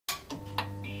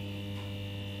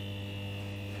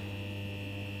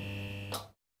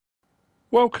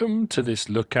Welcome to this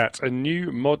look at a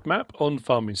new mod map on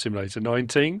Farming Simulator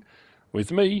 19 with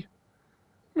me,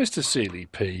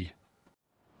 MrSealyp.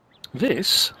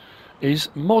 This is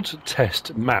Mod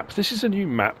Test Map. This is a new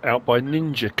map out by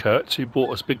NinjaCurt, who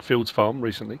bought us Big Fields Farm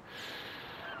recently.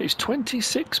 It's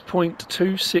 26.26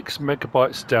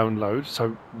 megabytes download,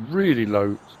 so really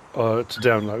low to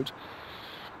download.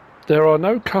 There are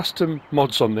no custom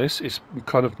mods on this, it's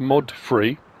kind of mod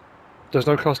free. There's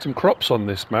no custom crops on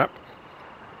this map.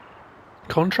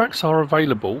 Contracts are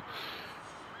available.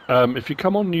 If you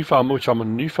come on New Farmer, which I'm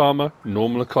on New Farmer,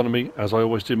 Normal Economy, as I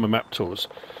always do my map tours,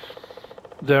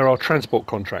 there are transport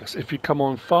contracts. If you come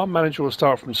on Farm Manager or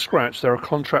Start from Scratch, there are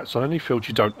contracts on any field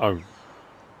you don't own.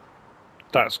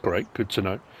 That's great, good to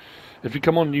know. If you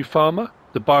come on New Farmer,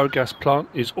 the biogas plant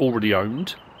is already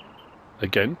owned.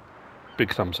 Again,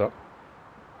 big thumbs up.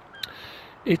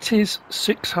 It is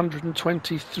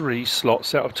 623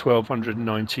 slots out of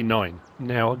 1299.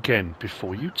 Now again,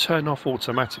 before you turn off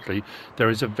automatically, there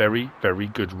is a very, very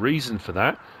good reason for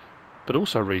that, but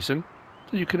also a reason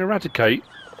that you can eradicate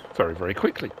very, very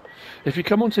quickly. If you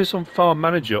come onto this on Farm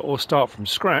Manager or Start from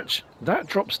Scratch, that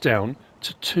drops down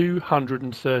to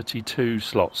 232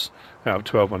 slots out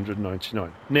of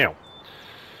 1299. Now,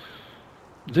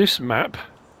 this map,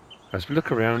 as we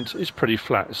look around, it's pretty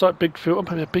flat. It's like Big Field.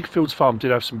 I mean, Big Fields Farm did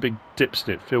have some big dips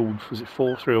in it. Field, was it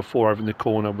 3 or 4 over in the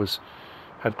corner,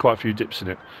 had quite a few dips in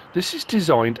it. This is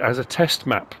designed as a test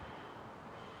map.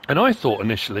 And I thought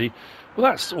initially, well,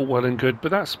 that's all well and good,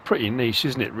 but that's pretty niche,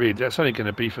 isn't it, really? That's only going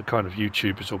to be for kind of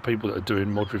YouTubers or people that are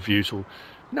doing mod reviews. Or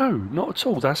no, not at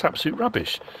all. That's absolute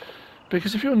rubbish.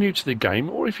 Because if you're new to the game,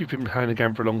 or if you've been playing the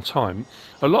game for a long time,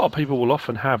 a lot of people will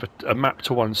often have a map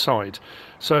to one side.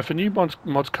 So if a new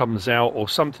mod comes out, or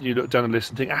something, you look down the list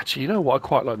and think, actually, you know what, I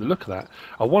quite like the look of that.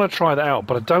 I want to try that out,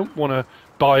 but I don't want to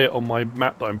buy it on my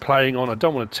map that I'm playing on. I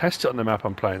don't want to test it on the map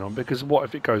I'm playing on, because what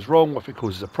if it goes wrong? What if it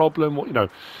causes a problem? What, you know.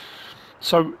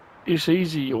 So it's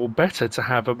easy or better to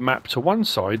have a map to one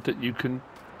side that you can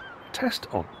test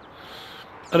on.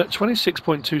 And at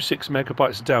 26.26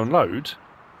 megabytes download,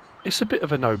 it's a bit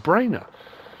of a no-brainer.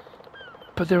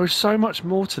 But there is so much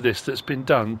more to this that's been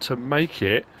done to make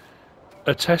it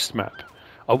a test map.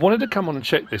 I wanted to come on and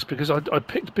check this because I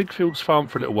picked Big Fields Farm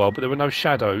for a little while, but there were no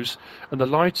shadows, and the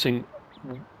lighting,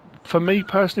 for me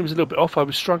personally, was a little bit off. I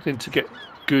was struggling to get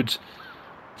good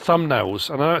thumbnails.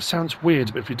 And I know it sounds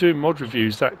weird, but if you're doing mod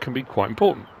reviews, that can be quite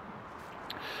important.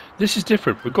 This is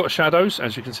different. We've got shadows,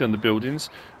 as you can see on the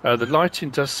buildings. The lighting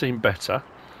does seem better.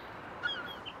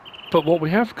 But what we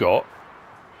have got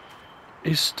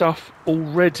is stuff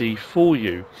already for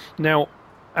you. Now,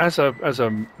 as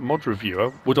a mod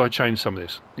reviewer, would I change some of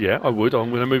this? Yeah, I would.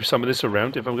 I'm going to move some of this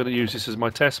around if I'm going to use this as my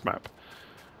test map.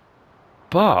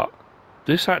 But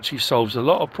this actually solves a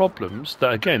lot of problems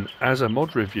that, again, as a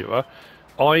mod reviewer,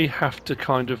 I have to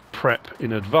kind of prep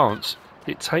in advance.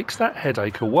 It takes that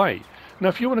headache away. Now,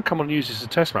 if you want to come on and use this as a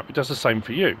test map, it does the same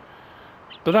for you.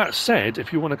 But that said,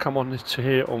 if you want to come on to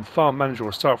here on Farm Manager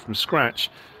or Start from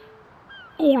Scratch,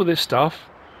 all of this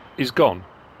stuff is gone.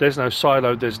 There's no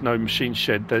silo, there's no machine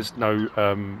shed, there's no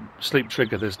sleep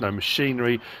trigger, there's no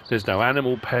machinery, there's no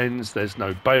animal pens, there's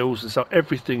no bales and stuff.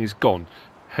 Everything is gone,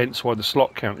 hence why the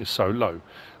slot count is so low.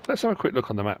 Let's have a quick look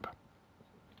on the map.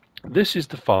 This is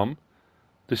the farm,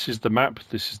 this is the map,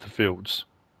 this is the fields.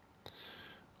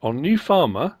 On New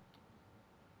Farmer,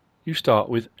 you start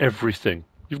with everything.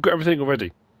 You've got everything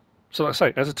already. So like I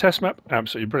say, as a test map,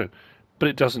 absolutely brilliant. But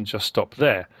it doesn't just stop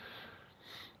there.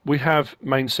 We have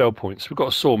main sell points. We've got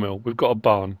a sawmill, we've got a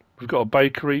barn, we've got a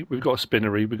bakery, we've got a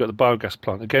spinnery, we've got the biogas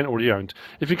plant, again already owned.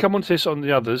 If you come onto this on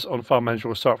the others, on Farm Manager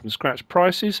or Start from Scratch,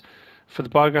 prices for the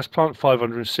biogas plant,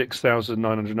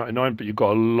 506,999, but you've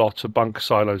got a lot of bunker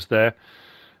silos there.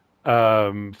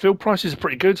 Field prices are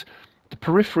pretty good. The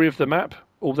periphery of the map,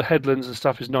 all the headlands and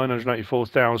stuff, is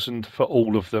 984,000 for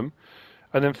all of them.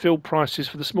 And then field prices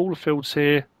for the smaller fields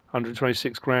here,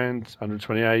 126 grand,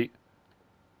 128,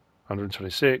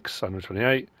 126,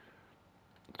 128,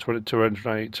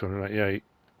 208, 288.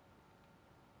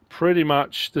 Pretty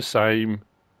much the same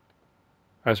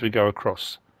as we go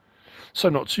across. So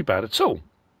not too bad at all.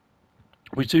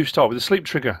 We do start with a sleep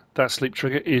trigger. That sleep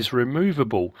trigger is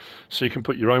removable. So you can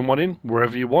put your own one in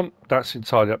wherever you want. That's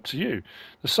entirely up to you.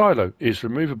 The silo is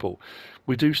removable.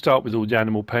 We do start with all the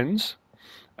animal pens.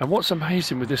 And what's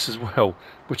amazing with this as well,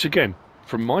 which again,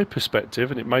 from my perspective,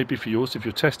 and it may be for yours if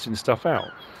you're testing stuff out,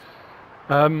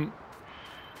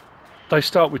 they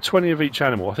start with 20 of each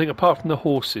animal. I think apart from the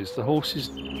horses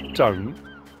don't.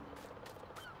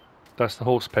 That's the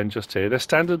horse pen just here. They're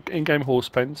standard in-game horse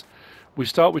pens. We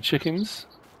start with chickens.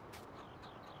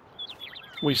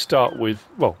 we start with,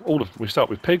 well, all of them. We start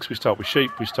with pigs, we start with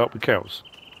sheep, we start with cows.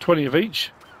 20 of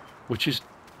each, which is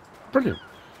brilliant.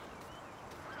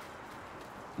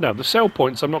 Now, the sell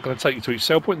points, I'm not going to take you to each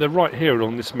sell point. They're right here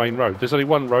along this main road. There's only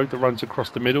one road that runs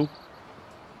across the middle.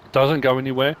 Doesn't go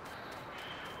anywhere.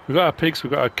 We've got our pigs,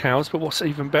 we've got our cows, but what's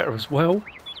even better as well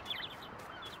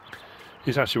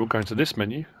is actually we'll go into this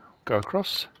menu, go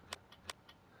across.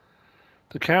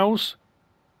 The cows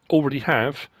already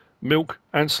have milk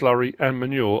and slurry and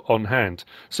manure on hand.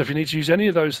 So if you need to use any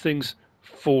of those things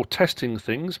for testing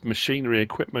things, machinery,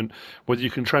 equipment, whether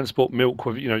you can transport milk,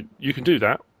 whether, you know, you can do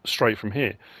that straight from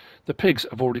here. The pigs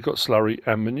have already got slurry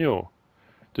and manure.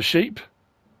 The sheep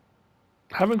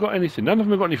haven't got anything. None of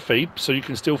them have got any feed, so you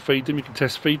can still feed them. You can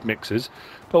test feed mixes.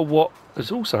 But what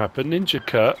has also happened,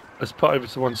 NinjaCurt has put over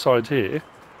to one side here,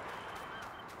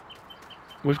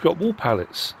 we've got wool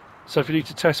pallets. So if you need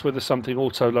to test whether something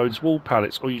auto-loads wool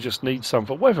pallets or you just need some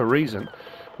for whatever reason,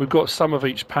 we've got some of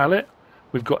each pallet.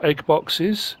 We've got egg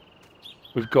boxes.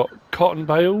 We've got cotton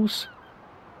bales.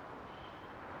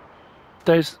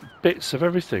 There's bits of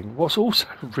everything. What's also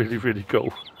really, really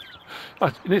cool,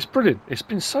 and it's brilliant, it's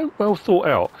been so well thought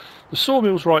out. The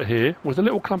sawmill's right here with a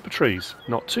little clump of trees.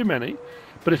 Not too many,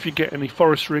 but if you get any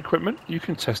forestry equipment, you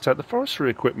can test out the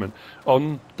forestry equipment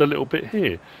on the little bit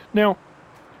here. Now,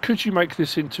 could you make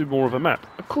this into more of a map?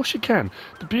 Of course you can.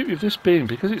 The beauty of this being,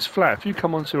 because it's flat, if you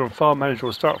come onto a farm manager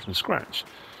or start from scratch,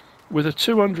 with a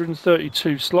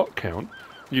 232 slot count,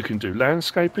 you can do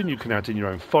landscaping, you can add in your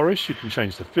own forest, you can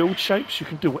change the field shapes, you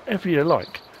can do whatever you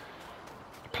like.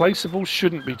 Placeable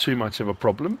shouldn't be too much of a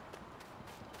problem.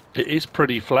 It is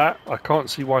pretty flat. I can't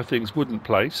see why things wouldn't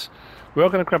place. We are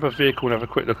going to grab a vehicle and have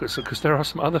a quick look at some, because there are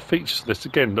some other features of this,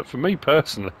 again, that for me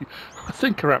personally, I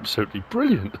think are absolutely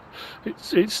brilliant.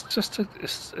 It's just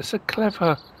a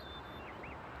clever,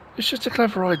 it's just a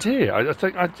clever idea. I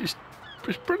think it's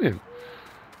brilliant.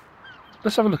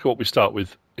 Let's have a look at what we start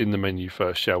with in the menu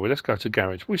first, shall we? Let's go to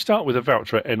garage. We start with a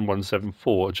Valtra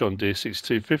N174, a John Deere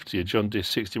 6250, a John Deere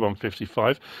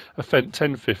 6155, a Fendt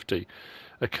 1050,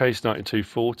 a Case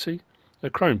 9240, a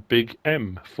Krone Big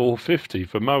M450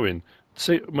 for mowing.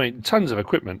 See, I mean, tons of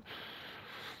equipment.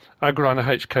 Agrana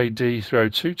HKD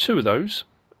 302, two of those.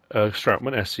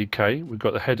 Strautmann SCK. We've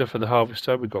got the header for the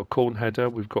harvester. We've got a corn header.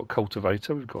 We've got a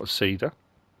cultivator. We've got a seeder.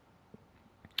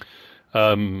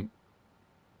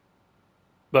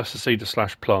 That's the seeder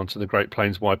slash plant of the Great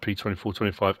Plains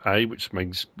YP2425A, which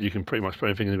means you can pretty much put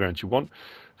anything in the ground you want.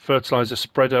 Fertilizer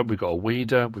spreader, we've got a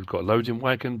weeder, we've got a loading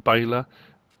wagon, baler,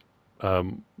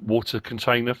 water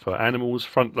container for animals,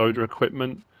 front loader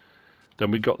equipment.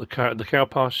 Then we've got the cow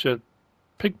pasture,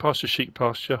 pig pasture, sheep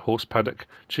pasture, horse paddock,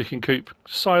 chicken coop,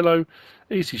 silo,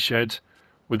 easy shed.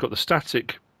 We've got the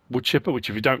static wood chipper, which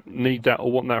if you don't need that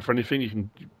or want that for anything, you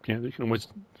can always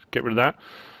get rid of that.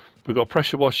 We've got a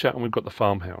pressure washer and we've got the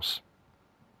farmhouse.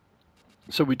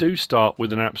 So we do start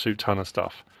with an absolute ton of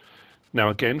stuff. Now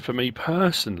again, for me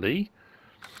personally,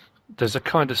 there's a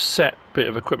kind of set bit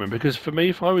of equipment, because for me,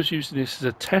 if I was using this as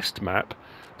a test map,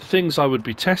 the things I would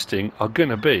be testing are going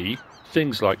to be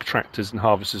things like tractors and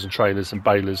harvesters and trailers and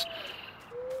balers.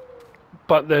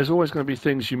 But there's always going to be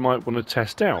things you might want to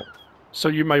test out. So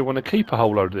you may want to keep a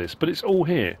whole load of this, but it's all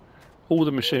here. All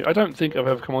the machine. I don't think I've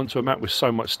ever come onto a map with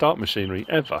so much start machinery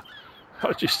ever.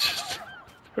 Just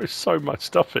there's so much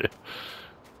stuff here.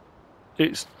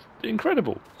 It's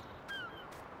incredible.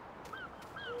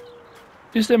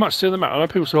 Is there much to the map? I know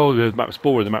people say, "Oh, the map's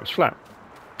boring, the map's flat."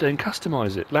 Then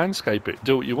customise it, landscape it,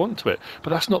 do what you want to it.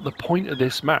 But that's not the point of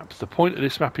this map. The point of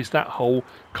this map is that whole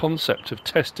concept of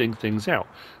testing things out.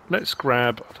 Let's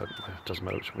grab. I don't know. It doesn't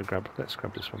matter which one we grab. Let's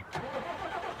grab this one.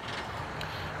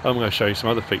 I'm going to show you some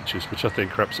other features which I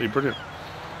think are absolutely brilliant.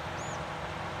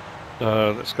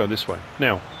 Let's go this way.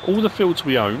 Now, all the fields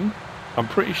we own, I'm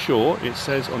pretty sure it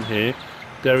says on here,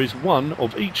 there is one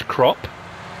of each crop.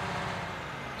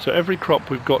 So every crop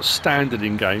we've got standard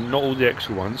in game, not all the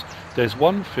extra ones. There's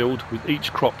one field with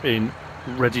each crop in,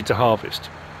 ready to harvest.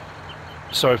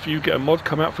 So if you get a mod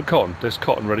come out for cotton, there's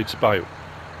cotton ready to bale.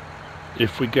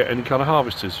 If we get any kind of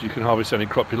harvesters, you can harvest any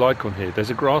crop you like on here. There's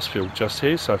a grass field just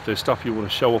here, so if there's stuff you want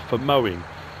to show off for mowing,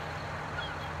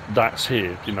 that's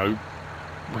here. You know,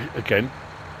 again,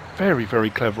 very, very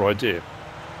clever idea.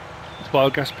 The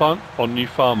biogas plant on New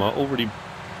Farmer, already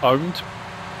owned,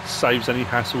 saves any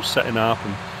hassle setting up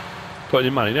and putting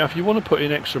in money. Now, if you want to put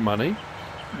in extra money,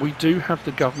 we do have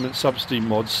the government subsidy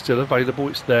mods still available.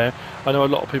 It's there. I know a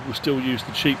lot of people still use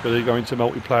the cheap, but they go into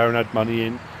multiplayer and add money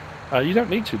in. You don't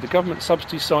need to. The government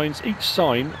subsidy signs, each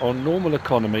sign on normal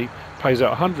economy pays out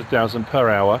 100,000 per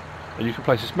hour, and you can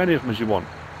place as many of them as you want.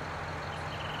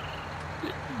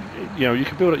 you know, you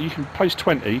can build it. You can place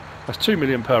 20. That's 2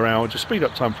 million per hour. Just speed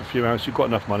up time for a few hours. You've got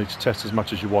enough money to test as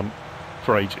much as you want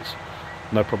for ages.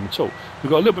 No problem at all. We've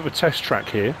got a little bit of a test track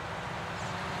here,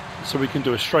 so we can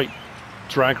do a straight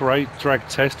drag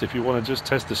test if you want to just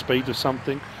test the speed of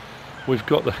something. We've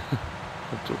got the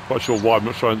I'm not quite sure why. I'm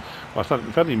not sure. I don't think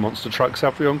we've had any monster trucks,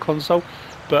 have we, on console?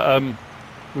 But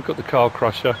we've got the car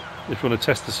crusher. If you want to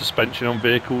test the suspension on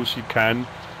vehicles, you can.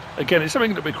 Again, it's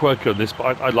something a little bit quirky on this,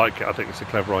 but I like it. I think it's a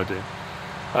clever idea.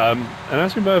 And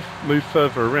as we move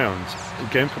further around,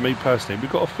 again, for me personally,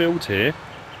 we've got a field here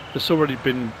that's already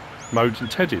been mowed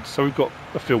and tedded. So we've got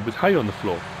a field with hay on the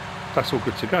floor. That's all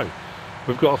good to go.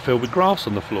 We've got a field with grass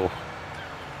on the floor.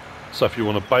 So if you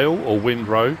want to bale or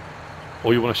windrow,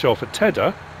 or you want to show off a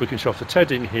tedder, we can show off the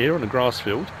tedding here on a grass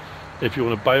field. If you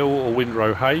want to bale or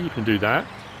windrow hay, you can do that.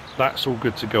 That's all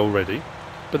good to go already.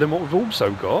 But then what we've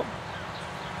also got,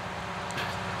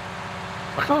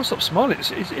 I can't stop smiling.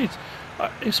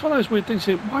 It's one of those weird things.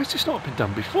 Why has this not been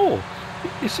done before?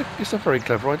 It's a very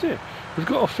clever idea. We've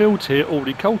got a field here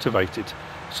already cultivated.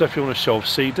 So if you want to show off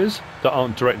seeders that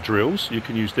aren't direct drills, you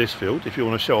can use this field. If you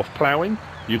want to show off ploughing,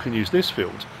 you can use this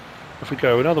field. If we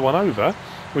go another one over,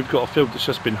 we've got a field that's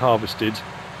just been harvested,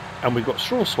 and we've got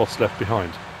straw swaths left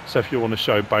behind. So if you want to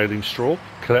show baling straw,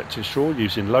 collecting straw,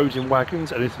 using loading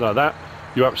wagons, anything like that,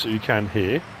 you absolutely can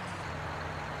here.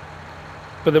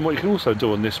 But then what you can also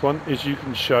do on this one is you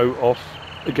can show off,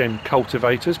 again,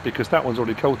 cultivators, because that one's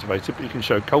already cultivated, but you can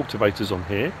show cultivators on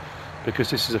here, because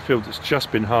this is a field that's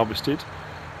just been harvested.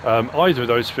 Either of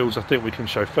those fields, I think we can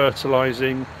show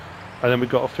fertilising, and then we've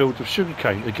got a field of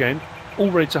sugarcane, again, all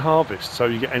ready to harvest. So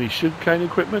you get any sugarcane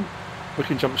equipment, we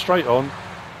can jump straight on,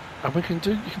 and you can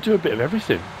do a bit of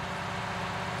everything.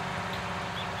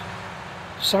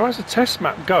 So as the test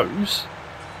map goes,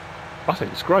 I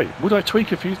think it's great. Would I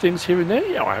tweak a few things here and there?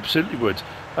 Yeah, I absolutely would.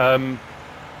 I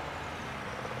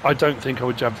don't think I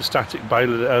would have the static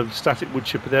baler, static wood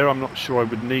chipper there. I'm not sure I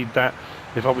would need that.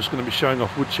 If I was going to be showing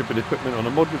off wood chipping equipment on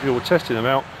a mod review or testing them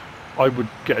out, I would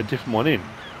get a different one in.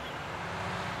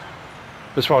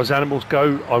 As far as animals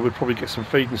go, I would probably get some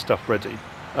feed and stuff ready.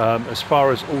 As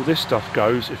far as all this stuff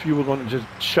goes, if you were going to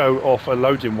just show off a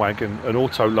loading wagon, an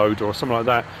auto loader or something like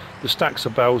that, the stacks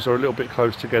of bales are a little bit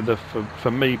close together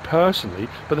for me personally,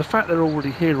 but the fact they're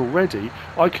already here already,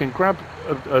 I can grab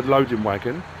a loading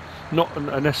wagon, not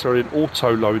necessarily an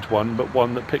auto load one, but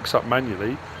one that picks up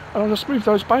manually, and I'll just move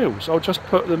those bales. I'll just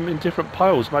put them in different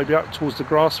piles, maybe up towards the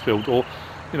grass field, or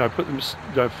put them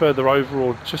further over,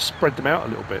 or just spread them out a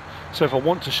little bit. So if I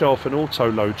want to show off an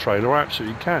auto load trailer, I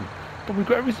absolutely can. But we've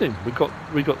got everything. We've got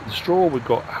the straw, we've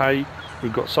got hay,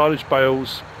 we've got silage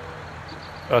bales,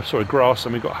 grass,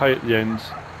 and we've got hay at the end,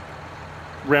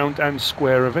 round and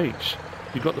square of each.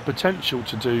 You've got the potential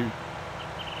to do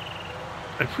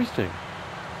everything.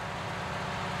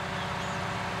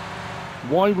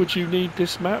 Why would you need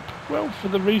this map? Well, for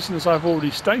the reasons I've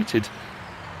already stated.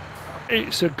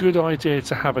 It's a good idea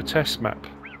to have a test map.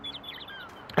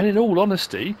 And in all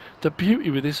honesty, the beauty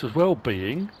with this as well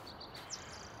being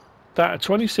that at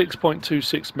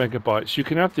 26.26 megabytes, you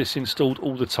can have this installed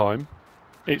all the time.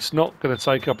 It's not going to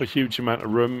take up a huge amount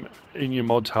of room in your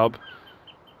mod hub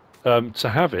to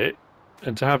have it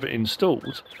and to have it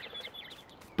installed.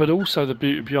 But also the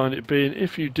beauty behind it being,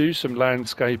 if you do some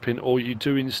landscaping, or you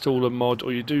do install a mod,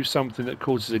 or you do something that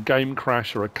causes a game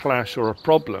crash or a clash or a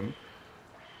problem,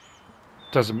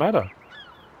 doesn't matter.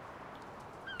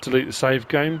 Delete the save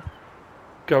game,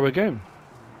 go again.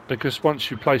 Because once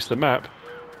you place the map,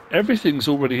 everything's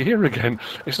already here again.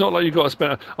 It's not like you've got to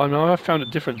spend... I know I've found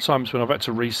at different times when I've had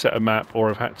to reset a map,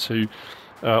 or I've had to...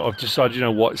 I've decided, you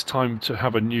know what, it's time to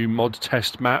have a new mod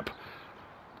test map,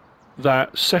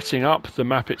 that setting up the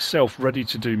map itself ready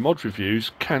to do mod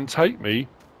reviews can take me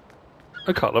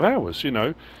a couple of hours,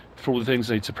 for all the things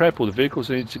I need to prep, all the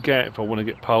vehicles I need to get, if I want to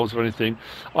get piles or anything.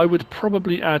 I would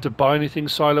probably add a buy anything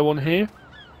silo on here,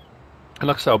 and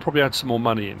like I say, I'll probably add some more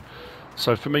money in.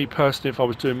 So for me personally, if I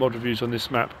was doing mod reviews on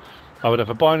this map, I would have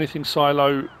a buy anything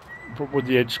silo with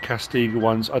the Edge Castiga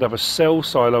ones. I'd have a sell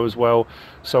silo as well,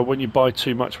 so when you buy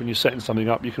too much, when you're setting something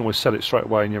up, you can always sell it straight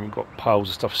away and you haven't got piles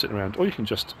of stuff sitting around, or you can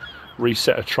just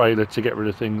reset a trailer to get rid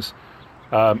of things.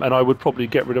 And I would probably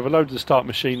get rid of a load of the start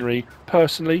machinery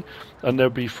personally, and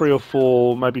there'd be 3 or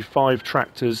 4, maybe 5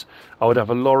 tractors. I would have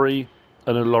a lorry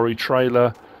and a lorry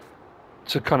trailer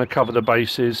to kind of cover the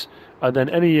bases, and then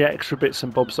any extra bits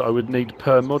and bobs that I would need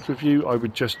per mod review, I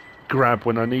would just grab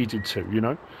when I needed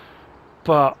to,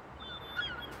 But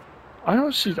I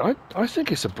honestly, I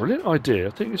think it's a brilliant idea.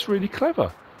 I think it's really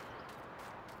clever.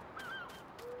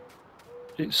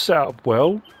 It's set up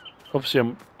well. Obviously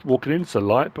I'm walking into the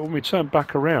light, but when we turn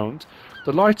back around,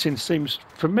 The lighting seems,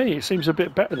 for me, it seems a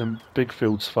bit better than Big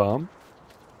Fields Farm.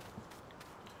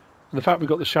 And the fact we've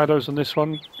got the shadows on this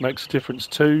one makes a difference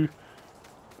too.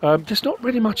 There's not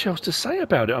really much else to say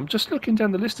about it. I'm just looking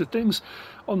down the list of things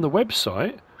on the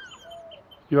website.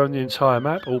 You own the entire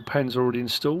map. All pens are already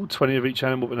installed. 20 of each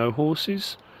animal but no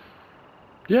horses.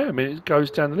 Yeah, I mean, it goes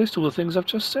down the list. All the things I've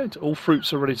just said. All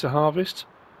fruits are ready to harvest.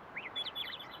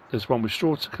 There's one with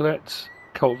straw to collect.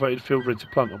 Cultivated field ready to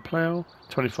plant or plough.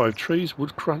 25 trees.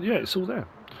 Wood crunch. Yeah, it's all there.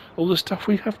 All the stuff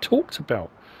we have talked about.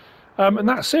 And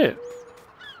that's it.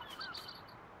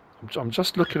 I'm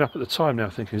just looking up at the time now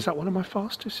thinking, is that one of my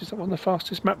fastest? Is that one of the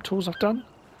fastest map tours I've done?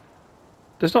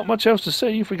 There's not much else to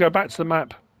see. If we go back to the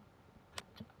map,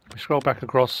 we scroll back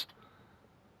across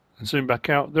and zoom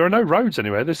back out. There are no roads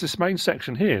anywhere. There's this main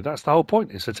section here. That's the whole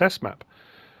point. It's a test map.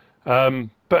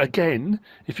 But again,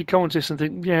 if you come onto this and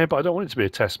think, yeah, but I don't want it to be a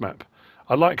test map.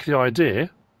 I like the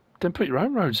idea. Then put your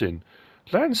own roads in.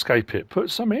 Landscape it. Put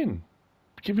some in.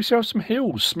 Give yourself some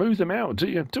hills, smooth them out,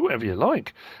 do whatever you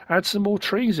like. Add some more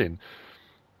trees in.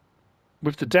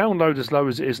 With the download as low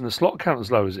as it is and the slot count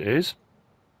as low as it is,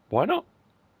 why not?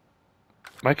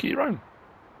 Make it your own.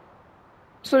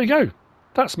 So there you go.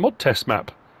 That's Mod Test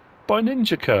Map by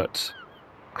NinjaCurt.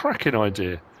 Cracking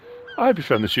idea. I hope you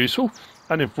found this useful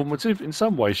and informative in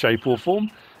some way, shape or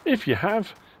form. If you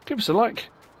have, give us a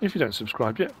like. If you don't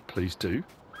subscribe yet, please do.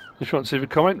 If you want to leave a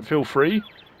comment, feel free.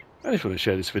 And if you want to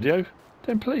share this video,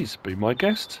 then please be my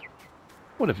guest,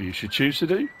 whatever you should choose to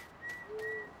do.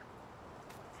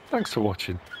 Thanks for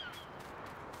watching.